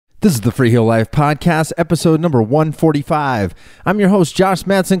This is the Freeheel Life Podcast, episode number 145. I'm your host, Josh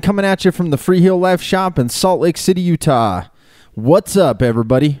Madsen, coming at you from the Freeheel Life shop in Salt Lake City, Utah. What's up,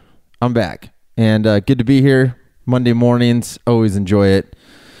 everybody? I'm back, and good to be here. Monday mornings, always enjoy it,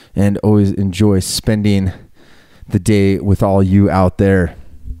 and always enjoy spending the day with all you out there.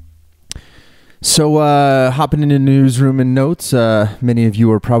 So, hopping into newsroom and notes, many of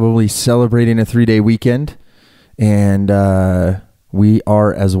you are probably celebrating a 3-day weekend, and we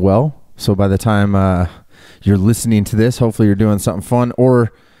are as well. So by the time you're listening to this, hopefully you're doing something fun,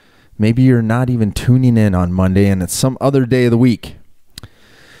 or maybe you're not even tuning in on Monday and it's some other day of the week.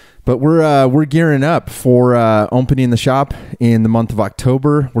 But we're gearing up for opening the shop in the month of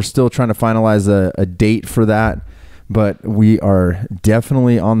October. We're still trying to finalize a date for that, but we are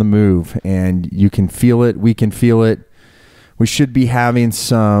definitely on the move, and you can feel it. We can feel it. We should be having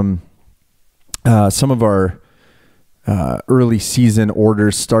some of our early season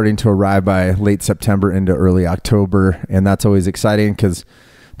orders starting to arrive by late September into early October. And that's always exciting because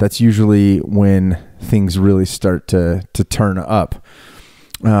that's usually when things really start to turn up.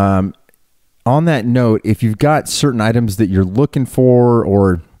 On that note, if you've got certain items that you're looking for,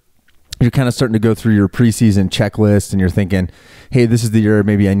 or you're kind of starting to go through your preseason checklist and you're thinking, hey, this is the year,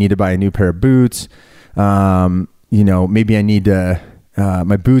 maybe I need to buy a new pair of boots. Maybe I need to,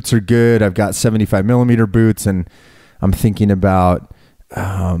 my boots are good. I've got 75 millimeter boots, and I'm thinking about,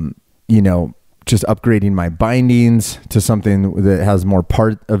 just upgrading my bindings to something that has more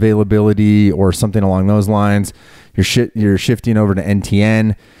part availability or something along those lines. You're shifting over to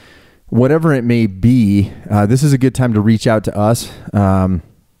NTN, whatever it may be. This is a good time to reach out to us when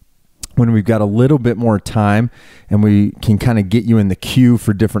we've got a little bit more time, and we can kind of get you in the queue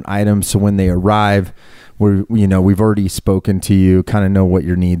for different items. So when they arrive, we've already spoken to you, kind of know what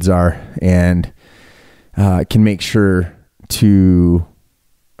your needs are, and can make sure to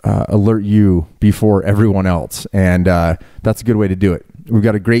alert you before everyone else. And that's a good way to do it. We've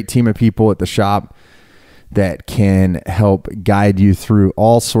got a great team of people at the shop that can help guide you through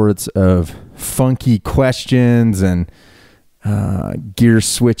all sorts of funky questions and gear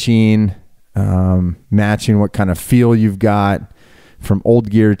switching, matching what kind of feel you've got from old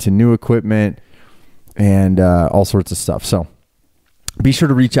gear to new equipment, and all sorts of stuff. So be sure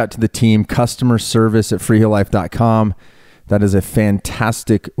to reach out to the team, customer service at freeheellife.com. That is a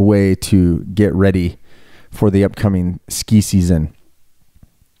fantastic way to get ready for the upcoming ski season.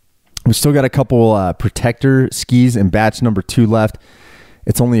 We've still got a couple protector skis in batch number 2 left.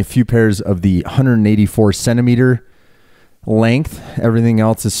 It's only a few pairs of the 184 centimeter length. Everything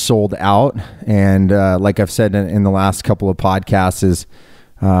else is sold out. And like I've said in the last couple of podcasts is,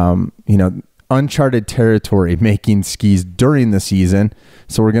 uncharted territory making skis during the season.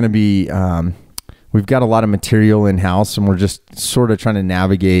 So we're going to be, we've got a lot of material in house, and we're just sort of trying to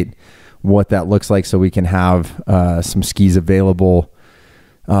navigate what that looks like so we can have some skis available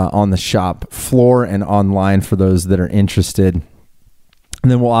on the shop floor and online for those that are interested. And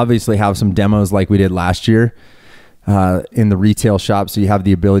then we'll obviously have some demos like we did last year in the retail shop, so you have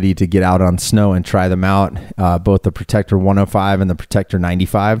the ability to get out on snow and try them out, both the Protector 105 and the Protector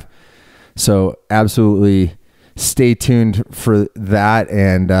 95. So absolutely stay tuned for that,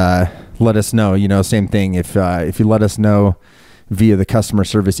 and let us know. Same thing. If you let us know via the customer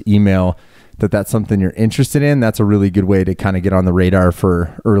service email that that's something you're interested in, that's a really good way to kind of get on the radar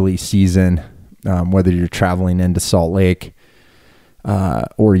for early season, whether you're traveling into Salt Lake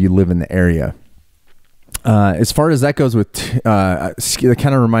or you live in the area. As far as that goes with, that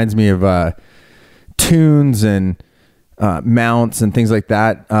kind of reminds me of tunes and mounts and things like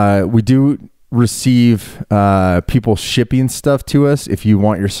that. We do receive people shipping stuff to us. If you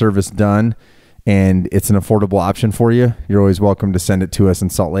want your service done and it's an affordable option for you, you're always welcome to send it to us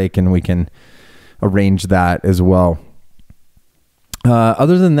in Salt Lake, and we can arrange that as well.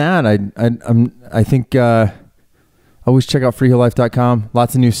 Other than that, I think always check out freeheellife.com.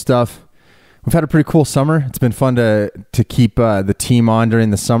 Lots of new stuff. We've had a pretty cool summer. It's been fun to keep the team on during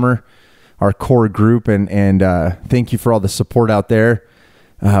the summer, our core group, and thank you for all the support out there.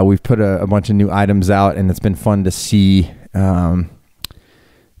 We've put a bunch of new items out, and it's been fun to see the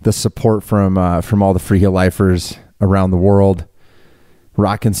support from all the Freeheel lifers around the world,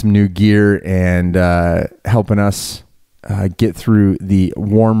 rocking some new gear and helping us get through the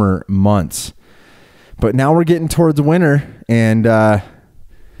warmer months. But now we're getting towards winter, and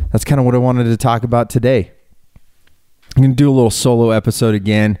that's kind of what I wanted to talk about today. I'm going to do a little solo episode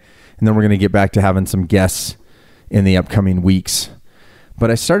again, and then we're going to get back to having some guests in the upcoming weeks.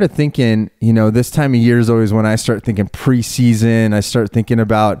 But I started thinking, this time of year is always when I start thinking preseason. I start thinking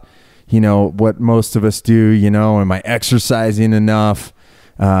about, what most of us do, am I exercising enough?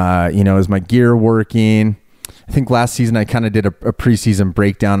 Is my gear working? I think last season I kind of did a preseason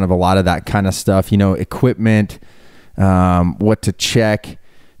breakdown of a lot of that kind of stuff, equipment, what to check,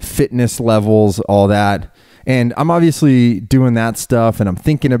 fitness levels, all that. And I'm obviously doing that stuff and I'm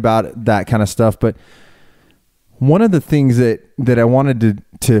thinking about that kind of stuff. But one of the things that I wanted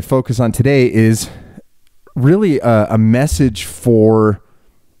to focus on today is really a message for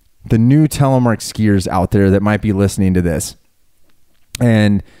the new Telemark skiers out there that might be listening to this.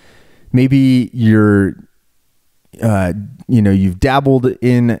 And maybe you've dabbled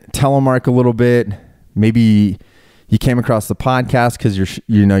in Telemark a little bit. Maybe you came across the podcast because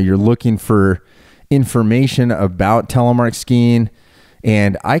you're looking for information about Telemark skiing.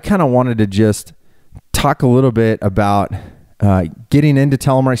 And I kind of wanted to just talk a little bit about getting into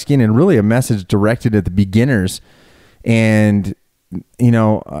Telemark skiing, and really a message directed at the beginners. And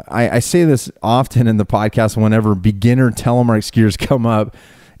I say this often in the podcast whenever beginner Telemark skiers come up,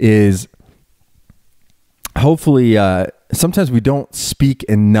 is hopefully sometimes we don't speak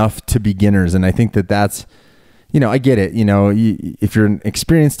enough to beginners. And I think that's, I get it. If you're an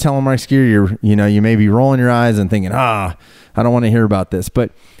experienced Telemark skier, you may be rolling your eyes and thinking, I don't want to hear about this.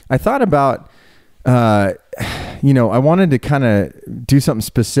 But I thought about, I wanted to kind of do something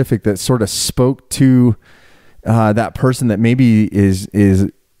specific that sort of spoke to that person that maybe is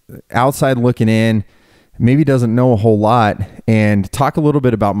outside looking in, maybe doesn't know a whole lot, and talk a little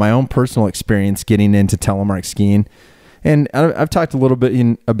bit about my own personal experience getting into Telemark skiing. And I've talked a little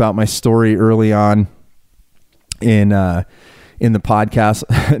bit about my story early on in the podcast,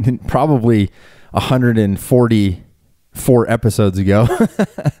 probably 144 episodes ago.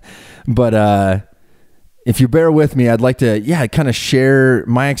 But if you bear with me, I'd like to, kind of share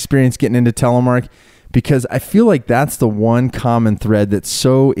my experience getting into Telemark, because I feel like that's the one common thread that's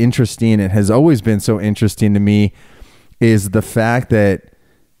so interesting and has always been so interesting to me, is the fact that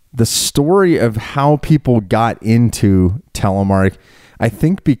the story of how people got into Telemark, I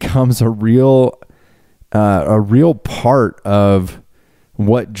think, becomes a real part of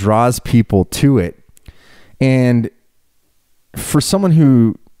what draws people to it. And for someone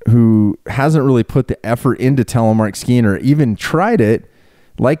who hasn't really put the effort into Telemark skiing, or even tried it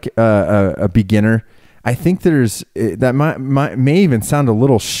like a beginner, I think that may even sound a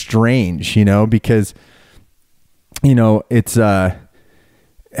little strange, because, it's, I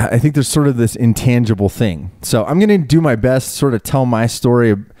think there's sort of this intangible thing. So I'm going to do my best, sort of tell my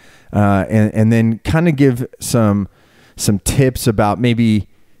story, and then kind of give some tips about maybe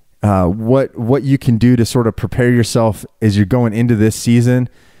what you can do to sort of prepare yourself as you're going into this season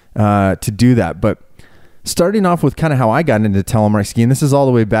to do that. But starting off with kind of how I got into Telemark skiing, this is all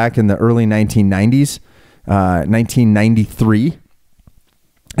the way back in the early 1990s, 1993.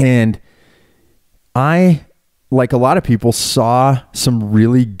 And I, like a lot of people, saw some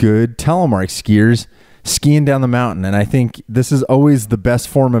really good Telemark skiers skiing down the mountain. And I think this is always the best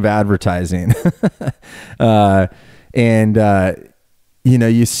form of advertising. You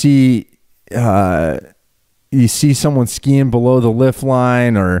see someone skiing below the lift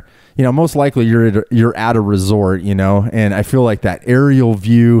line, or, most likely you're at a resort, and I feel like that aerial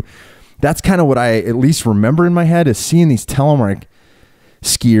view, that's kind of what I at least remember in my head, is seeing these Telemark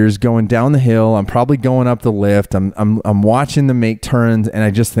skiers going down the hill. I'm probably going up the lift. I'm watching them make turns, and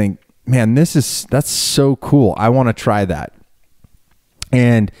I just think, man, that's so cool. I want to try that.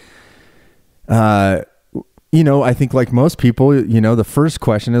 And, I think like most people, the first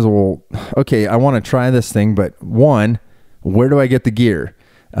question is, well, okay, I want to try this thing, but one, where do I get the gear?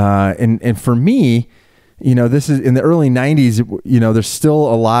 And for me, this is in the early 90s, there's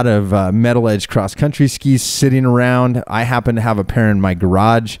still a lot of metal edge cross country skis sitting around. I happen to have a pair in my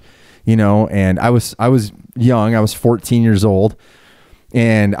garage, and I was young. I was 14 years old,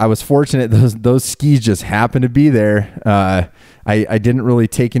 and I was fortunate those skis just happened to be there. I didn't really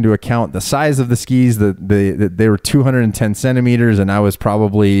take into account the size of the skis. They were 210 centimeters, and I was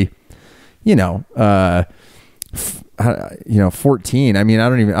probably, 14. I mean,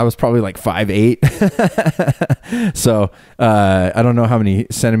 I was probably like 5'8". So, I don't know how many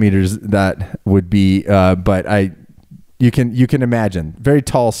centimeters that would be. But you can imagine, very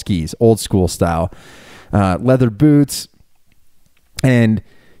tall skis, old school style, leather boots. And,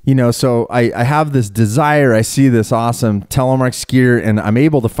 so I have this desire. I see this awesome Telemark skier, and I'm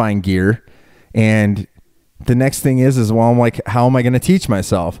able to find gear. And the next thing is, well, I'm like, how am I going to teach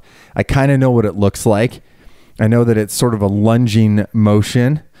myself? I kind of know what it looks like. I know that it's sort of a lunging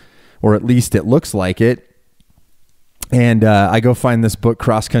motion, or at least it looks like it. And I go find this book,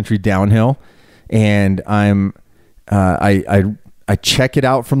 Cross Country Downhill, and I check it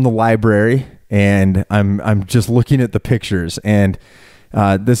out from the library, and I'm just looking at the pictures, and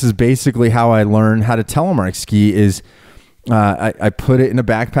This is basically how I learned how to telemark ski is I put it in a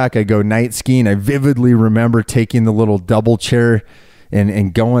backpack. I go night skiing. I vividly remember taking the little double chair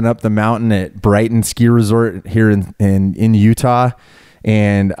and going up the mountain at Brighton Ski Resort here in Utah.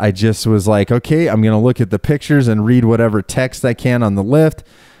 And I just was like, okay, I'm going to look at the pictures and read whatever text I can on the lift.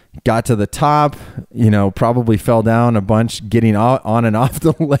 Got to the top, probably fell down a bunch getting on and off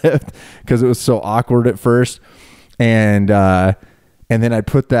the lift because it was so awkward at first. And then I'd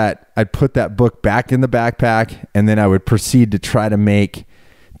put that book back in the backpack, and then I would proceed to try to make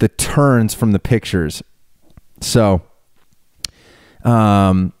the turns from the pictures. So,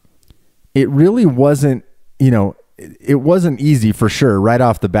 it really wasn't, it wasn't easy for sure right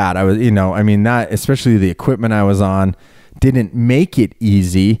off the bat. I was, not especially the equipment I was on didn't make it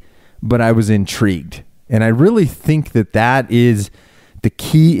easy, but I was intrigued. And I really think that is the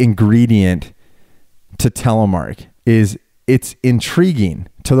key ingredient to telemark is it's intriguing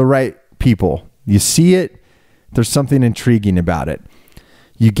to the right people. You see it, there's something intriguing about it.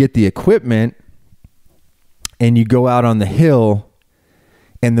 You get the equipment and you go out on the hill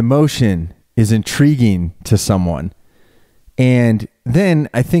and the motion is intriguing to someone. And then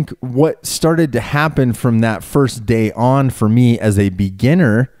I think what started to happen from that first day on for me as a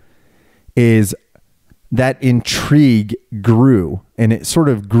beginner is that intrigue grew, and it sort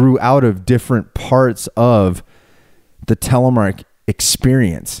of grew out of different parts of the telemark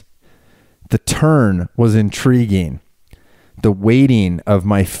experience. The turn was intriguing. The weighting of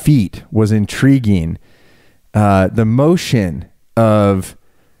my feet was intriguing. The motion of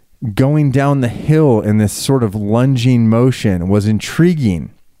going down the hill in this sort of lunging motion was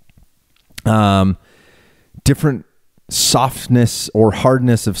intriguing. Different softness or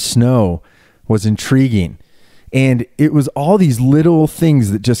hardness of snow was intriguing. And it was all these little things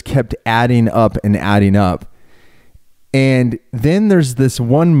that just kept adding up and adding up. And then there's this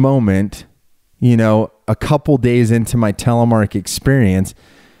one moment, a couple days into my telemark experience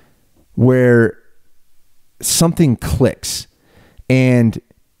where something clicks, and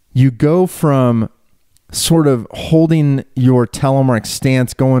you go from sort of holding your telemark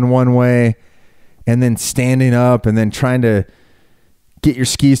stance going one way and then standing up and then trying to get your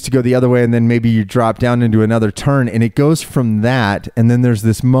skis to go the other way, and then maybe you drop down into another turn, and it goes from that, and then there's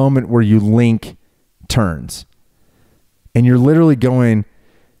this moment where you link turns. And you're literally going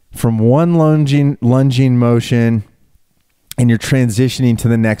from one lunging motion and you're transitioning to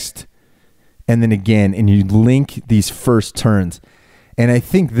the next, and then again, and you link these first turns. And I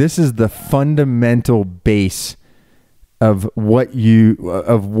think this is the fundamental base of what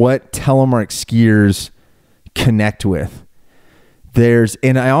telemark skiers connect with.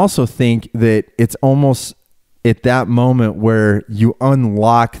 And I also think that it's almost at that moment where you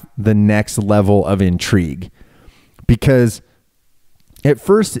unlock the next level of intrigue. Because at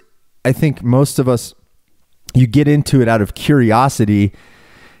first, I think most of us, you get into it out of curiosity,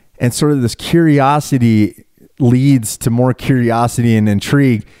 and sort of this curiosity leads to more curiosity and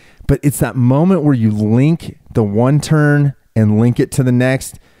intrigue. But it's that moment where you link the one turn and link it to the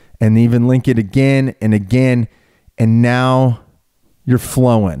next, and even link it again and again, and now you're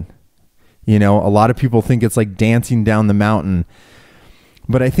flowing. A lot of people think it's like dancing down the mountain.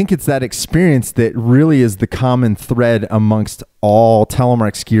 But I think it's that experience that really is the common thread amongst all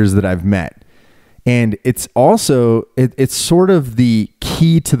telemark skiers that I've met. And it's also, it's sort of the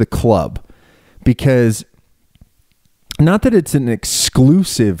key to the club, because not that it's an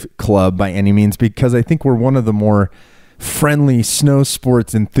exclusive club by any means, because I think we're one of the more friendly snow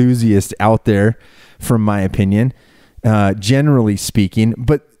sports enthusiasts out there, from my opinion, generally speaking.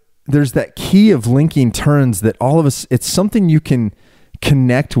 But there's that key of linking turns that all of us, it's something you can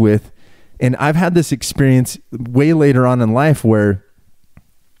connect with. And I've had this experience way later on in life where,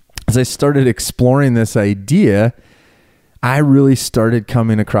 as I started exploring this idea, I really started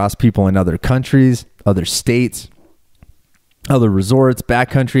coming across people in other countries, other states, other resorts,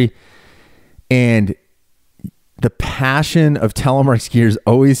 backcountry, and the passion of telemark skiers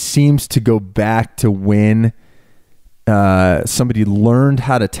always seems to go back to when somebody learned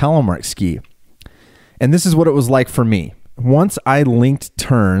how to telemark ski. And this is what it was like for me. Once I linked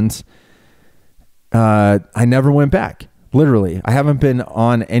turns, I never went back. Literally, I haven't been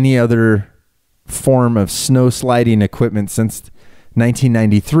on any other form of snow sliding equipment since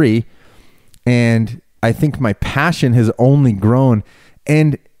 1993. And I think my passion has only grown.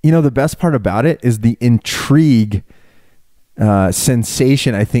 And, the best part about it is the intrigue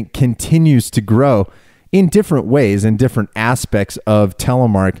sensation, I think, continues to grow in different ways, in different aspects of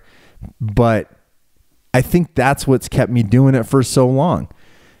telemark. But I think that's what's kept me doing it for so long.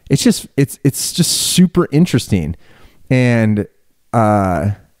 It's just super interesting. And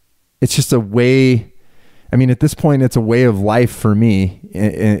it's just a way. I mean, at this point, it's a way of life for me,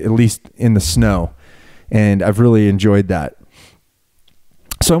 at least in the snow. And I've really enjoyed that.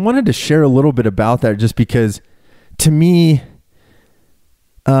 So I wanted to share a little bit about that just because to me,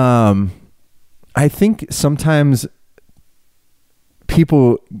 I think sometimes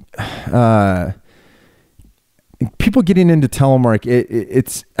people getting into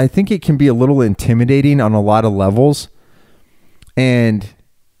telemark, I think it can be a little intimidating on a lot of levels, and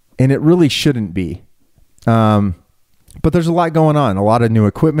it really shouldn't be. But there's a lot going on, a lot of new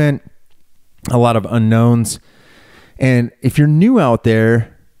equipment, a lot of unknowns. And if you're new out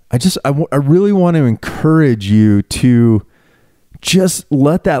there, I really want to encourage you to just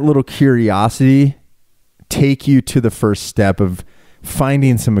let that little curiosity take you to the first step of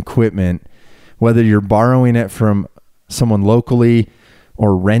finding some equipment, whether you're borrowing it from someone locally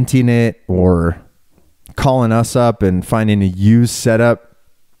or renting it or calling us up and finding a used setup.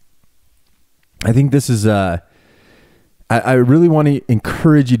 I think this is I really want to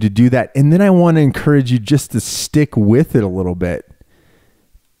encourage you to do that. And then I want to encourage you just to stick with it a little bit.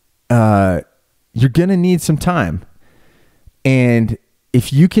 You're going to need some time. And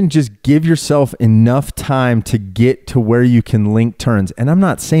if you can just give yourself enough time to get to where you can link turns, and I'm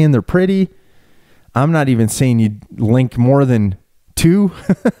not saying they're pretty. I'm not even saying you link more than two,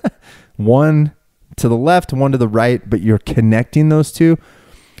 one to the left, one to the right, but you're connecting those two.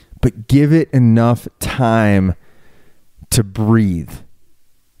 But give it enough time to breathe,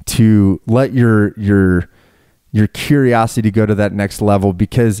 to let your curiosity go to that next level,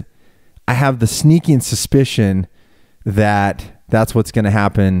 because I have the sneaking suspicion that that's what's going to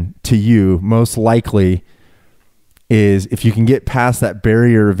happen to you. Most likely is if you can get past that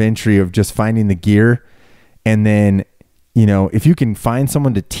barrier of entry of just finding the gear, and then, if you can find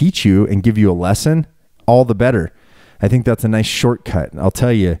someone to teach you and give you a lesson, all the better. I think that's a nice shortcut. I'll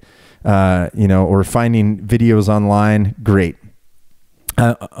tell you, or finding videos online, great.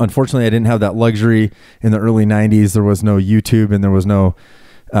 Unfortunately, I didn't have that luxury in the early 90s. There was no YouTube and there was no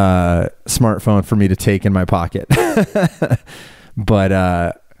smartphone for me to take in my pocket. But,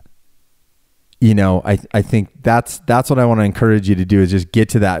 I think that's what I want to encourage you to do, is just get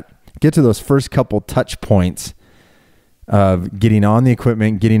to those first couple touch points of getting on the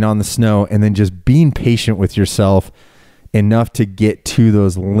equipment, getting on the snow, and then just being patient with yourself enough to get to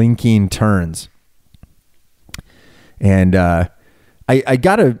those linking turns. And I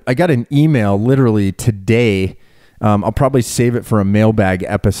got an email literally today. I'll probably save it for a mailbag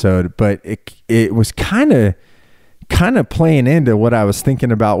episode, but it was kind of playing into what I was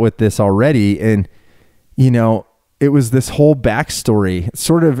thinking about with this already. And it was this whole backstory,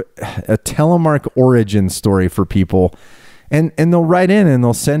 sort of a Telemark origin story for people. And they'll write in and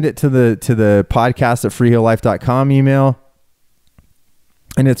they'll send it to the podcast at freeheellife.com email.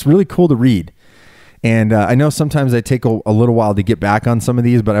 And it's really cool to read. And I know sometimes I take a little while to get back on some of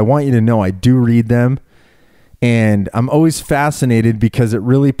these, but I want you to know I do read them. And I'm always fascinated because it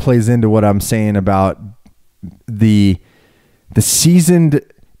really plays into what I'm saying about the seasoned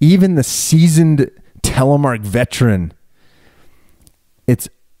Telemark veteran.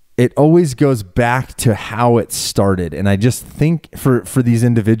 It always goes back to how it started. And I just think for these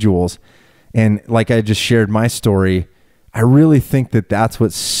individuals, and like I just shared my story, I really think that that's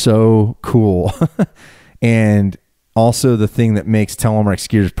what's so cool. And also the thing that makes Telemark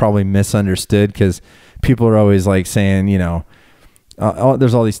skiers probably misunderstood, because people are always like saying,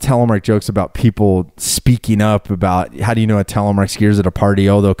 there's all these Telemark jokes about people speaking up about, how do you know a Telemark skier's at a party?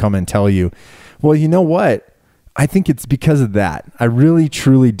 Oh, they'll come and tell you. Well, you know what? I think it's because of that. I really,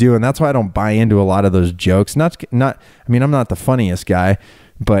 truly do. And that's why I don't buy into a lot of those jokes. I'm not the funniest guy,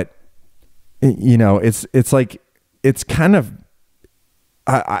 but it's like, it's kind of,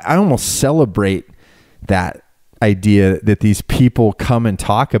 I almost celebrate that idea that these people come and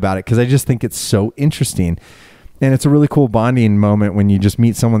talk about it, because I just think it's so interesting. And it's a really cool bonding moment when you just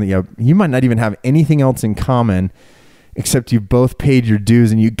meet someone that you might not even have anything else in common, except you both paid your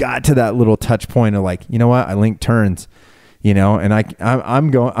dues and you got to that little touch point of like, you know what, I link turns, and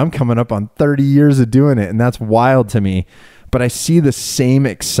I'm coming up on 30 years of doing it, and that's wild to me. But I see the same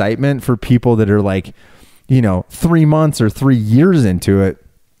excitement for people that are like, 3 months or 3 years into it.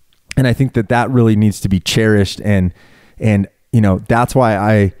 And I think that really needs to be cherished. And that's why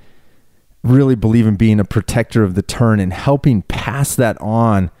I really believe in being a protector of the turn and helping pass that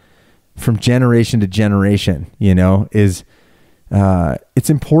on from generation to generation, it's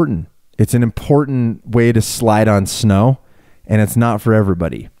important. It's an important way to slide on snow, and it's not for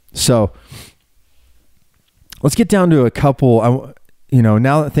everybody. So let's get down to a couple,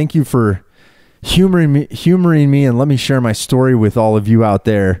 thank you for humoring me and let me share my story with all of you out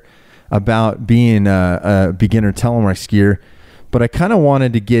there about being a beginner telemark skier. But I kind of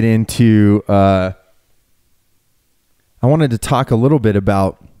wanted to get into, I wanted to talk a little bit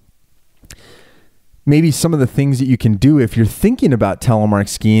about maybe some of the things that you can do if you're thinking about telemark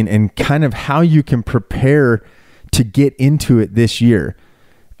skiing and kind of how you can prepare to get into it this year.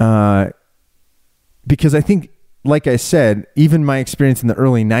 Because I think, like I said, even my experience in the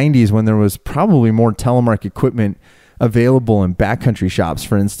early 90s when there was probably more telemark equipment available in backcountry shops,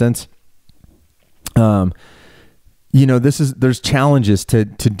 for instance, there's challenges to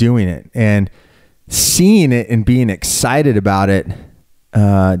doing it, and seeing it and being excited about it.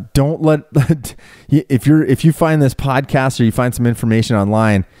 Don't let, if you find this podcast or you find some information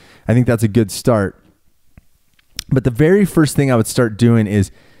online, I think that's a good start. But the very first thing I would start doing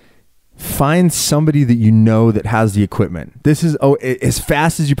is find somebody that you know that has the equipment. This is as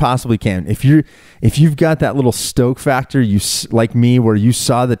fast as you possibly can. If you've got that little stoke factor, you like me, where you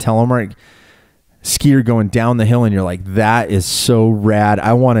saw the telemark skier going down the hill and you're like, that is so rad,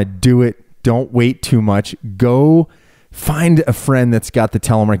 I want to do it. Don't wait too much. Go find a friend that's got the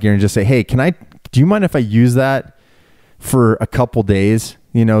telemark gear and just say, hey, do you mind if I use that for a couple days,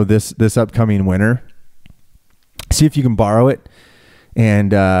 this upcoming winter? See if you can borrow it.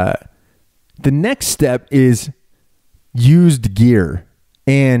 And the next step is used gear.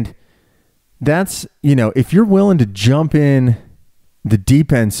 And that's, if you're willing to jump in the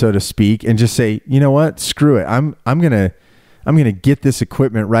deep end, so to speak, and just say, you know what, screw it. I'm going to get this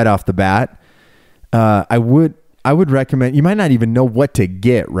equipment right off the bat. I would recommend, you might not even know what to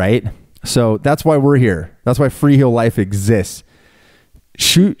get, right? So that's why we're here. That's why Freeheel Life exists.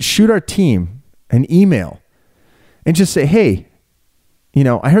 Shoot our team an email and just say, hey,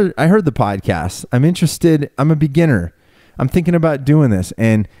 I heard the podcast. I'm interested. I'm a beginner. I'm thinking about doing this,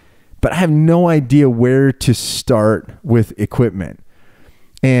 but I have no idea where to start with equipment.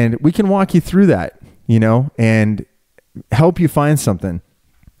 And we can walk you through that, and help you find something.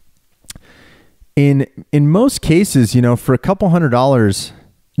 In most cases, for a couple $100,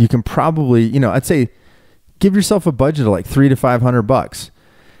 you can probably, I'd say give yourself a budget of like $300 to $500,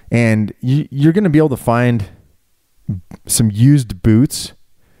 and you're going to be able to find some used boots,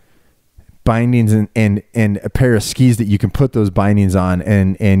 bindings, and a pair of skis that you can put those bindings on,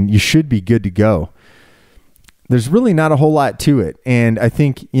 and you should be good to go. There's really not a whole lot to it. And I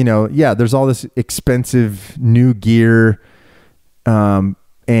think, there's all this expensive new gear, but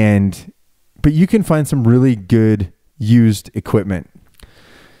you can find some really good used equipment.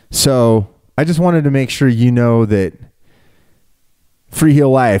 So I just wanted to make sure that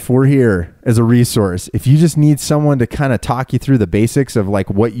Freeheel Life, we're here as a resource. If you just need someone to kind of talk you through the basics of like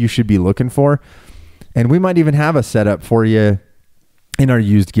what you should be looking for, and we might even have a setup for you in our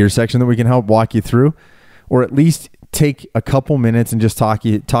used gear section that we can help walk you through, or at least take a couple minutes and just talk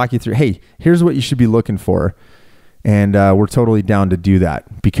you through, hey, here's what you should be looking for. And we're totally down to do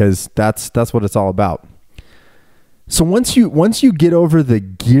that, because that's what it's all about. So once you get over the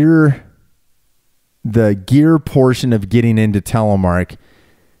gear portion of getting into telemark,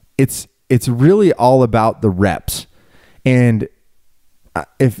 it's really all about the reps. And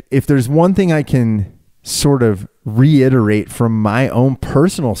if there's one thing I can sort of reiterate from my own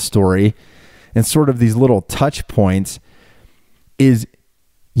personal story and sort of these little touch points, is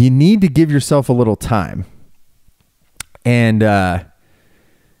you need to give yourself a little time. And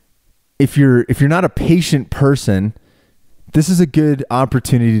if you're not a patient person, this is a good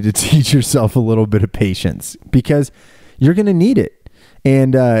opportunity to teach yourself a little bit of patience, because you're going to need it.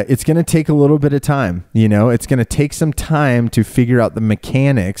 And it's going to take a little bit of time. It's going to take some time to figure out the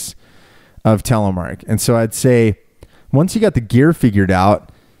mechanics of telemark. And so I'd say once you got the gear figured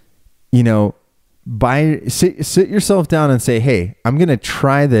out, sit yourself down and say, hey, I'm going to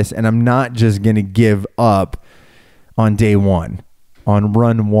try this, and I'm not just going to give up on day one, on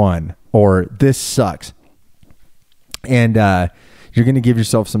run one, or this sucks. And you're going to give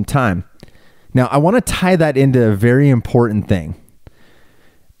yourself some time. Now, I want to tie that into a very important thing.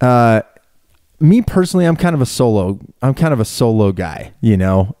 Me personally, I'm kind of a solo guy,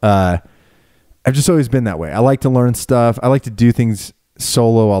 I've just always been that way. I like to learn stuff. I like to do things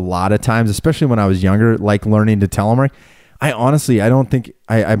solo a lot of times, especially when I was younger, like learning to telemark.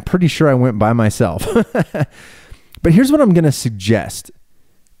 I'm pretty sure I went by myself. But here's what I'm going to suggest.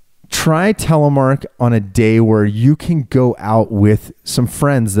 Try telemark on a day where you can go out with some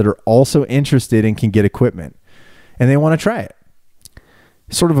friends that are also interested and can get equipment, and they want to try it.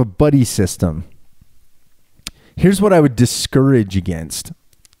 Sort of a buddy system. Here's what I would discourage against.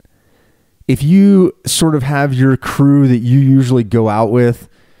 If you sort of have your crew that you usually go out with,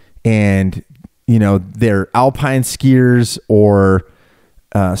 and they're alpine skiers or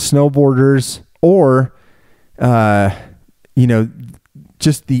snowboarders, or,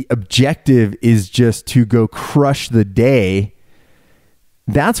 just the objective is just to go crush the day.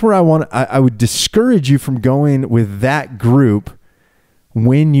 That's where I would discourage you from going with that group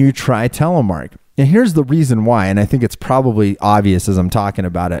when you try Telemark. And here's the reason why, and I think it's probably obvious as I'm talking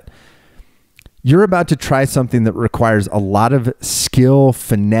about it. You're about to try something that requires a lot of skill,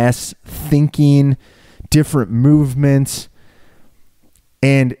 finesse, thinking, different movements.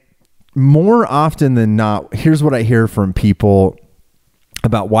 And more often than not, here's what I hear from people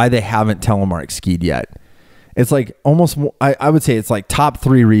about why they haven't Telemark skied yet. It's like almost, I would say it's like top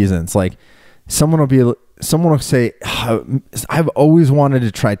 3 reasons. Like someone will say, I've always wanted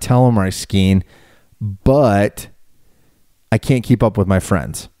to try Telemark skiing, but I can't keep up with my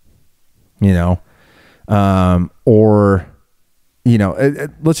friends, let's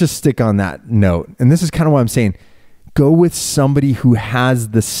just stick on that note. And this is kind of what I'm saying. Go with somebody who has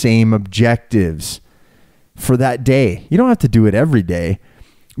the same objectives for that day. You don't have to do it every day,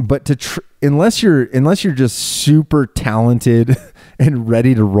 but unless you're just super talented and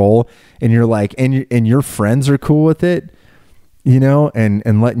ready to roll, and you're like, and your friends are cool with it,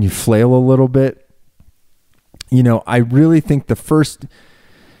 and letting you flail a little bit. I really think the first,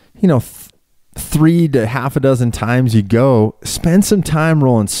 3 to half a dozen times you go, spend some time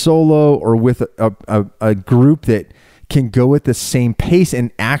rolling solo or with a group that can go at the same pace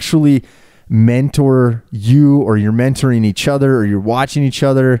and actually mentor you, or you're mentoring each other, or you're watching each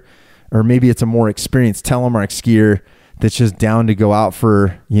other, or maybe it's a more experienced Telemark skier that's just down to go out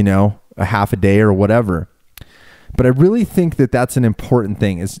for, a half a day or whatever. But I really think that that's an important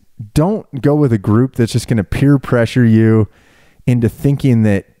thing, is don't go with a group that's just going to peer pressure you into thinking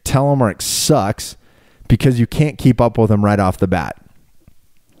that Telemark sucks because you can't keep up with them right off the bat.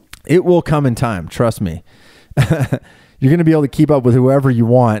 It will come in time. Trust me. You're going to be able to keep up with whoever you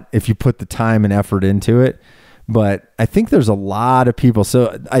want if you put the time and effort into it. But I think there's a lot of people.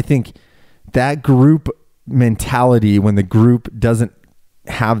 So I think that group mentality, when the group doesn't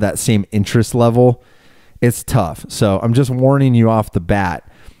have that same interest level, it's tough. So I'm just warning you off the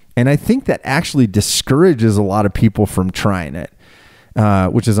bat. And I think that actually discourages a lot of people from trying it,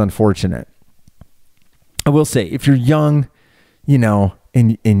 which is unfortunate. I will say, if you're young,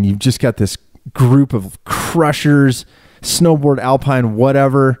 and you've just got this group of crushers, snowboard, alpine,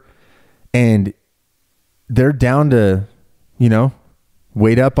 whatever, and they're down to,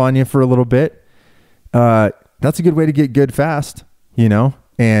 wait up on you for a little bit, that's a good way to get good fast,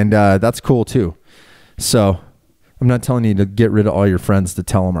 and that's cool too. So I'm not telling you to get rid of all your friends to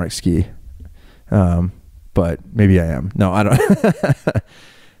Telemark ski. But maybe I am. No, I don't.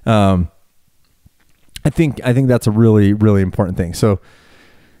 I think that's a really, really important thing. So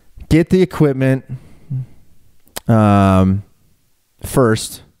get the equipment.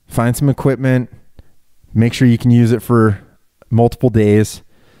 First, find some equipment, make sure you can use it for multiple days,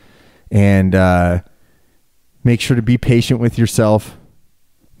 and, make sure to be patient with yourself.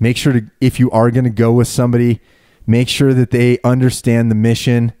 Make sure to, if you are going to go with somebody, make sure that they understand the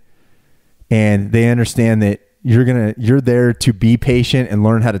mission and they understand that you're there to be patient and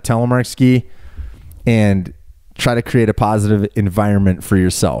learn how to Telemark ski and try to create a positive environment for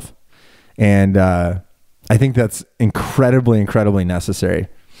yourself. And I think that's incredibly, incredibly necessary.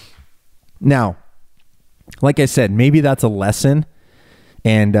 Now, like I said, maybe that's a lesson.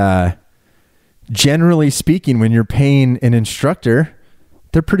 And generally speaking, when you're paying an instructor,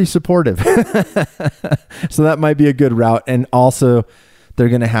 they're pretty supportive. So that might be a good route. And also, they're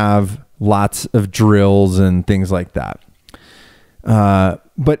going to have lots of drills and things like that.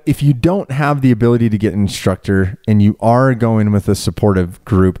 But if you don't have the ability to get an instructor and you are going with a supportive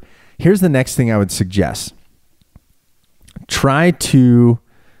group, here's the next thing I would suggest. Try to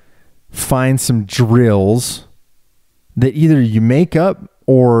find some drills that either you make up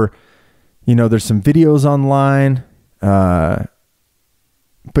or, there's some videos online,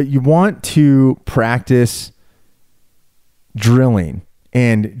 but you want to practice drilling.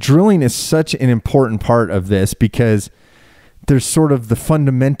 And drilling is such an important part of this because there's sort of the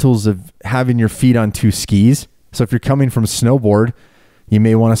fundamentals of having your feet on 2 skis. So if you're coming from snowboard, you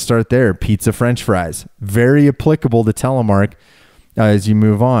may want to start there. Pizza, French fries, very applicable to Telemark as you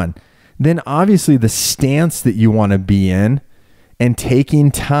move on. Then obviously the stance that you want to be in and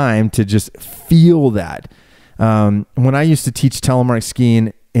taking time to just feel that. When I used to teach Telemark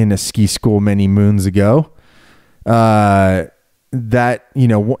skiing in a ski school many moons ago, that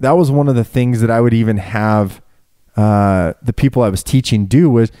was one of the things that I would even have the people I was teaching do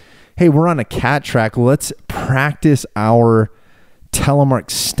was, hey, we're on a cat track. Let's practice our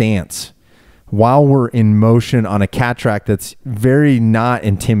Telemark stance. while we're in motion on a cat track that's very not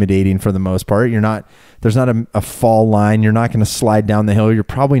intimidating for the most part. There's not a fall line. You're not going to slide down the hill. You're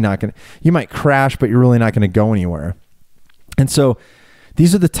probably not going to, you might crash, but you're really not going to go anywhere. And so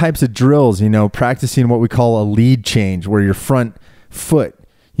these are the types of drills, practicing what we call a lead change, where your front foot,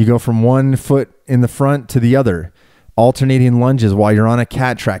 you go from one foot in the front to the other, alternating lunges while you're on a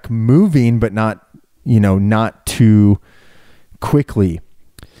cat track, moving, but not too quickly.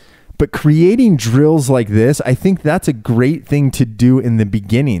 But creating drills like this, I think that's a great thing to do in the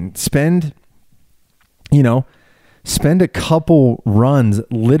beginning. Spend a couple runs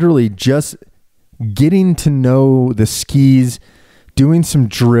literally just getting to know the skis, doing some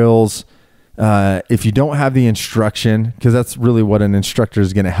drills. If you don't have the instruction, because that's really what an instructor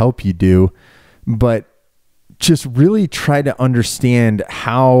is going to help you do, but just really try to understand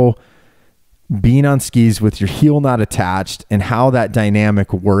how being on skis with your heel not attached and how that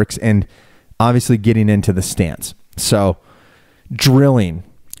dynamic works, and obviously getting into the stance. So drilling,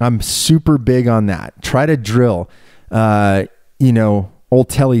 I'm super big on that. Try to drill. Old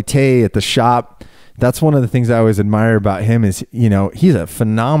Telly Tay at the shop, that's one of the things I always admire about him is, he's a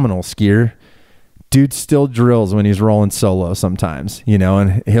phenomenal skier. Dude still drills when he's rolling solo sometimes,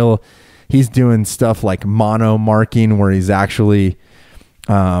 and he's doing stuff like mono marking, where he's actually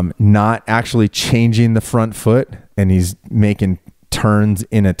not actually changing the front foot, and he's making turns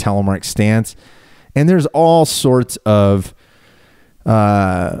in a telemark stance. And there's all sorts of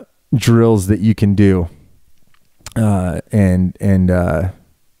drills that you can do. And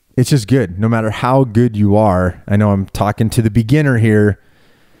it's just good no matter how good you are. I know I'm talking to the beginner here,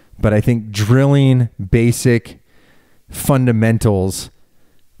 but I think drilling basic fundamentals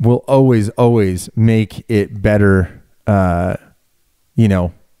will always make it better. It's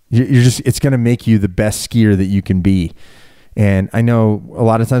going to make you the best skier that you can be. And I know a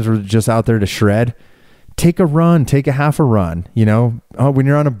lot of times we're just out there to shred. Take a run, take a half a run, when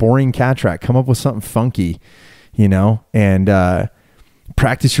you're on a boring cat track, come up with something funky, and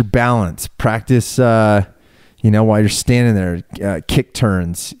practice your balance, practice, while you're standing there, kick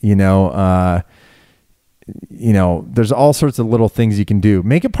turns, there's all sorts of little things you can do.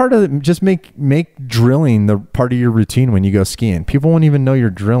 Make it part of just make drilling the part of your routine when you go skiing. People won't even know you're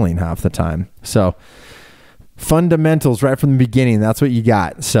drilling half the time. So fundamentals right from the beginning, that's what you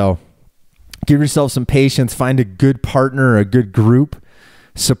got. So give yourself some patience, find a good partner, a good group,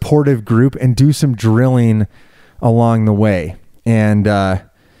 supportive group, and do some drilling along the way. And I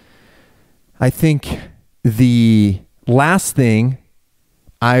think the last thing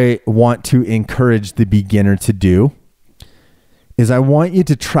I want to encourage the beginner to do is I want you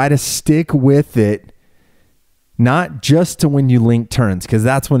to try to stick with it, not just to when you link turns, because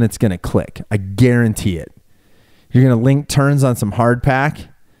that's when it's going to click. I guarantee it. You're going to link turns on some hard pack,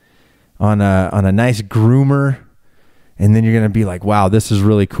 on a nice groomer, and then you're going to be like, wow, this is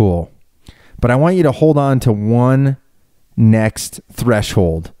really cool. But I want you to hold on to one next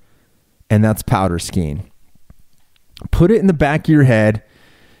threshold, and that's powder skiing. Put it in the back of your head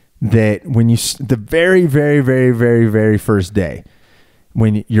that when the very, very, very, very, very first day,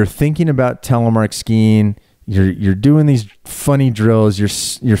 when you're thinking about telemark skiing, you're doing these funny drills,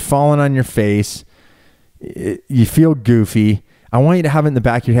 you're falling on your face, you feel goofy. I want you to have it in the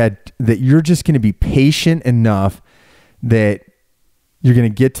back of your head that you're just going to be patient enough that you're going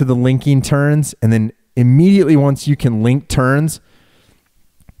to get to the linking turns, and then immediately once you can link turns,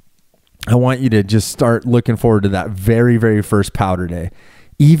 I want you to just start looking forward to that very, very first powder day.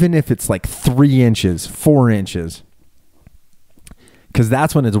 Even if it's like 3 inches, 4 inches, because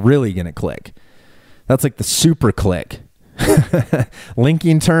that's when it's really going to click. That's like the super click.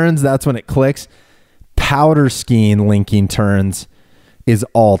 Linking turns, that's when it clicks. Powder skiing linking turns is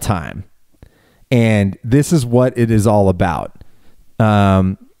all time. And this is what it is all about.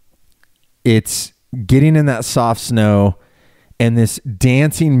 It's getting in that soft snow and this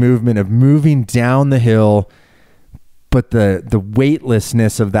dancing movement of moving down the hill, but the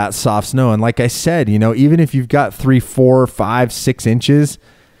weightlessness of that soft snow. And like I said, even if you've got 3, 4, 5, 6 inches,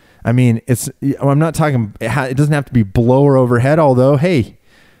 I mean, I'm not talking, it doesn't have to be blower overhead, although, hey,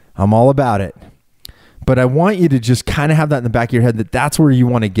 I'm all about it. But I want you to just kind of have that in the back of your head that that's where you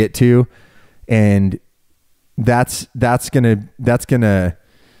want to get to. And that's gonna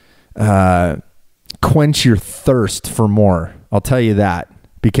quench your thirst for more. I'll tell you that,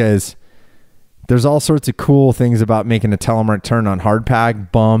 because there's all sorts of cool things about making a telemark turn on hard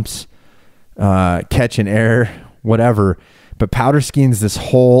pack, bumps, catch and air, whatever. But powder skiing is this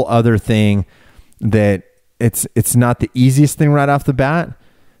whole other thing that it's not the easiest thing right off the bat,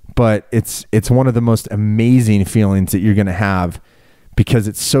 but it's one of the most amazing feelings that you're going to have, because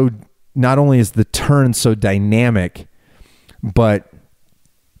it's so not only is the turn so dynamic, but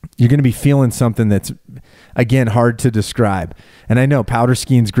you're going to be feeling something that's, again, hard to describe. And I know powder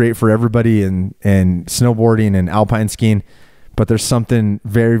skiing is great for everybody, and snowboarding and alpine skiing, but there's something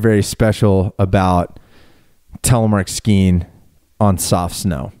very, very special about telemark skiing on soft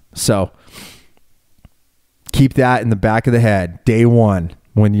snow. So keep that in the back of the head day one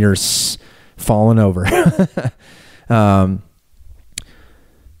when you're falling over.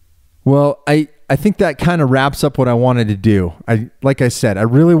 Well, I think that kind of wraps up what I wanted to do. Like I said, I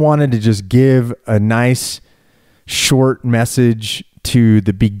really wanted to just give a nice short message to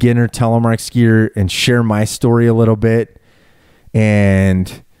the beginner telemark skier and share my story a little bit.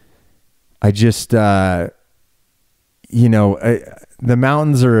 And I just, the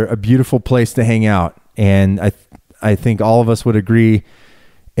mountains are a beautiful place to hang out. And I think all of us would agree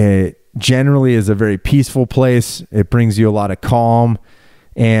it generally is a very peaceful place. It brings you a lot of calm,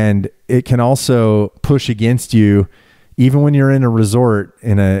 and it can also push against you even when you're in a resort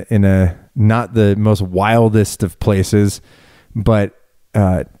in a not the most wildest of places, but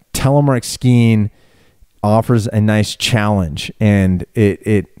telemark skiing offers a nice challenge, and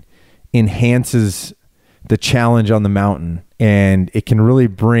it enhances the challenge on the mountain, and it can really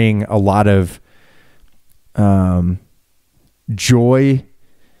bring a lot of joy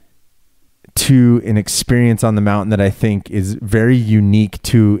to an experience on the mountain that I think is very unique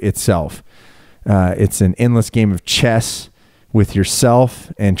to itself. It's an endless game of chess with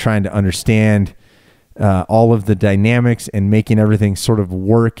yourself and trying to understand all of the dynamics and making everything sort of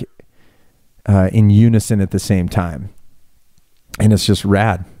work in unison at the same time. And it's just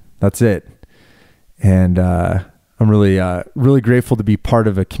rad. That's it. And I'm really grateful to be part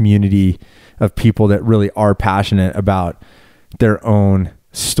of a community of people that really are passionate about their own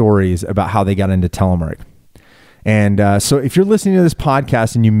stories about how they got into telemark. And so if you're listening to this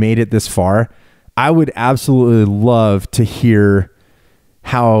podcast and you made it this far, I would absolutely love to hear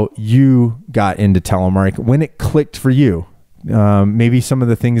how you got into telemark, when it clicked for you. Maybe some of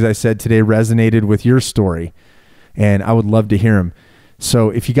the things I said today resonated with your story, and I would love to hear them. So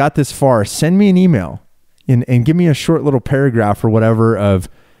if you got this far, send me an email and give me a short little paragraph or whatever of,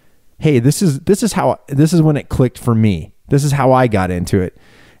 hey, this is when it clicked for me. This is how I got into it.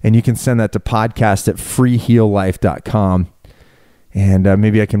 And you can send that to podcast@freeheellife.com. And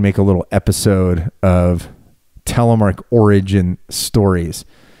maybe I can make a little episode of telemark origin stories.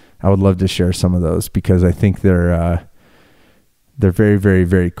 I would love to share some of those because I think they're very, very,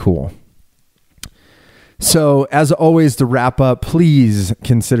 very cool. So as always, to wrap up, please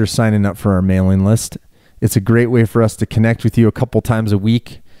consider signing up for our mailing list. It's a great way for us to connect with you a couple times a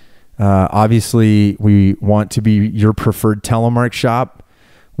week. Obviously, we want to be your preferred telemark shop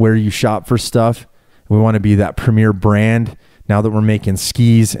where you shop for stuff. We want to be that premier brand now that we're making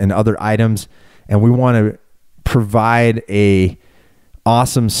skis and other items. And we want to provide a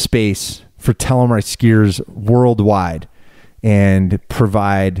awesome space for telemark skiers worldwide and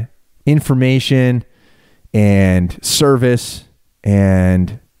provide information and service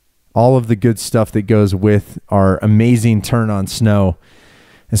and all of the good stuff that goes with our amazing turn on snow.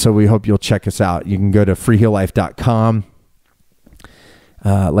 And so we hope you'll check us out. You can go to freeheellife.com.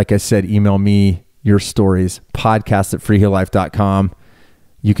 Like I said, email me your stories, podcast@freeheellife.com.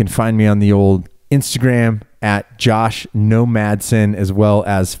 You can find me on the old Instagram at Josh Nomadson, as well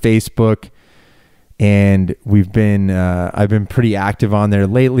as Facebook. And I've been pretty active on there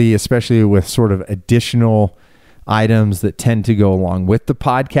lately, especially with sort of additional items that tend to go along with the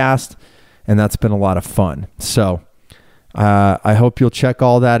podcast. And that's been a lot of fun. So I hope you'll check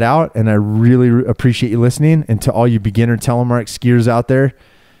all that out, and I really appreciate you listening. And to all you beginner telemark skiers out there,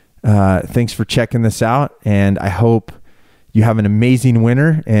 thanks for checking this out, and I hope you have an amazing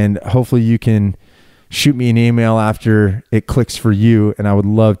winter, and hopefully you can shoot me an email after it clicks for you, and I would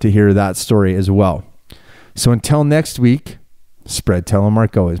love to hear that story as well. So until next week, spread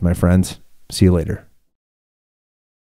telemark always, my friends. See you later.